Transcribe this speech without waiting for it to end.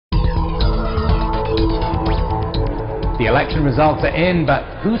The election results are in,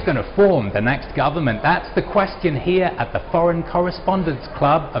 but who's going to form the next government? That's the question here at the Foreign Correspondents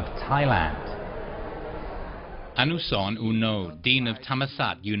Club of Thailand. Anusorn Uno, Dean of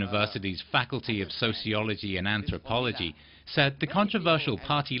Thammasat University's Faculty of Sociology and Anthropology, said the controversial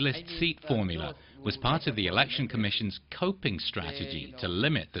party list seat formula was part of the Election Commission's coping strategy to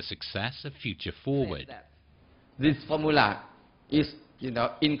limit the success of Future Forward. This formula is,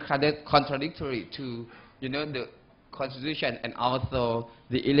 contradictory to, the Constitution and also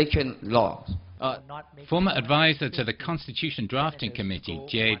the election laws. Former advisor to the Constitution Drafting Committee,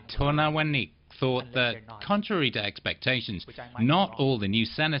 Jade Tonawanik, thought that, contrary to expectations, not all the new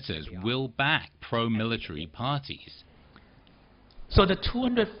senators will back pro-military parties. So the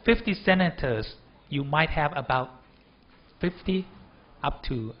 250 senators, you might have about 50 up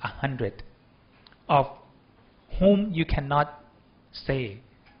to 100 of whom you cannot say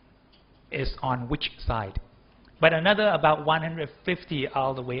is on which side. But another about 150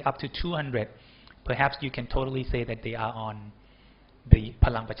 all the way up to 200, perhaps you can totally say that they are on the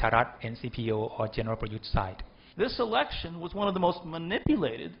Palang Pracharat, NCPO, or General Prayut side. This election was one of the most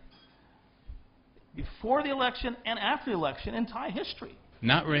manipulated before the election and after the election in Thai history.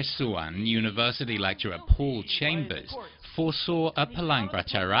 Naresh Suwan, university lecturer Paul Chambers, foresaw a Palang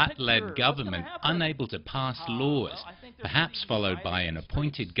Pracharat-led government unable to pass laws, perhaps followed by an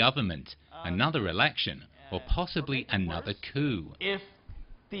appointed government, another election, or possibly another coup. If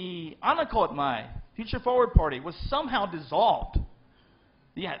the Anakot Mai, Future Forward Party, was somehow dissolved,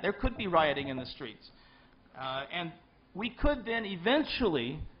 yeah, there could be rioting in the streets. And we could then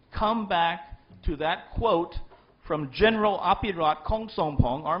eventually come back to that quote from General Apirat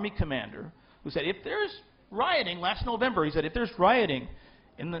Kongsompong, Army Commander, who said, if there's rioting, last November, he said, if there's rioting,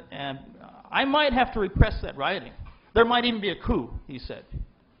 I might have to repress that rioting. There might even be a coup, he said.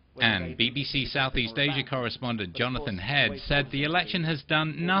 And BBC Southeast Asia correspondent Jonathan Head said the election has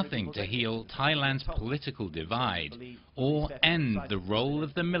done nothing to heal Thailand's political divide or end the role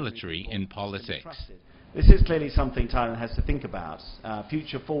of the military in politics. This is clearly something Thailand has to think about.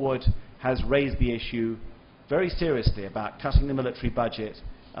 Future Forward has raised the issue very seriously about cutting the military budget,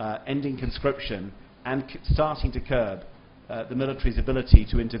 ending conscription, and starting to curb the military's ability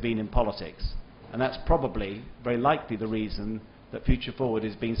to intervene in politics. And that's probably, very likely, the reason that Future Forward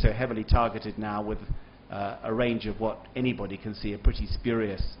is being so heavily targeted now with a range of what anybody can see are pretty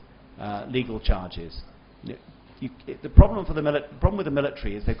spurious legal charges. The problem with the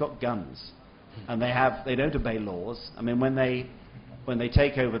military is they've got guns, and they don't obey laws. I mean, when they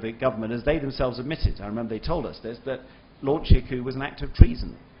take over the government, as they themselves admitted, I remember they told us this, that launching a coup was an act of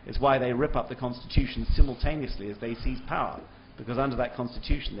treason. It's why they rip up the Constitution simultaneously as they seize power, because under that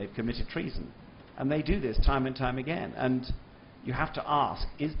Constitution they've committed treason. And they do this time and time again. And you have to ask,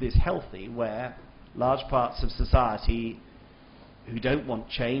 is this healthy, where large parts of society who don't want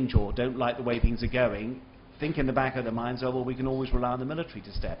change or don't like the way things are going think in the back of their minds, oh, well, we can always rely on the military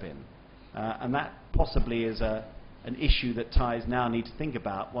to step in. And that possibly is an issue that Thais now need to think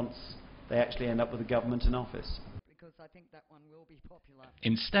about once they actually end up with a government in office. I think that one will be popular.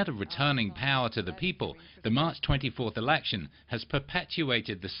 Instead of returning power to the people, the March 24th election has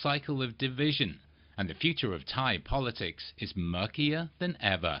perpetuated the cycle of division, and the future of Thai politics is murkier than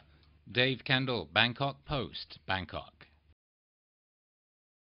ever. Dave Kendall, Bangkok Post, Bangkok.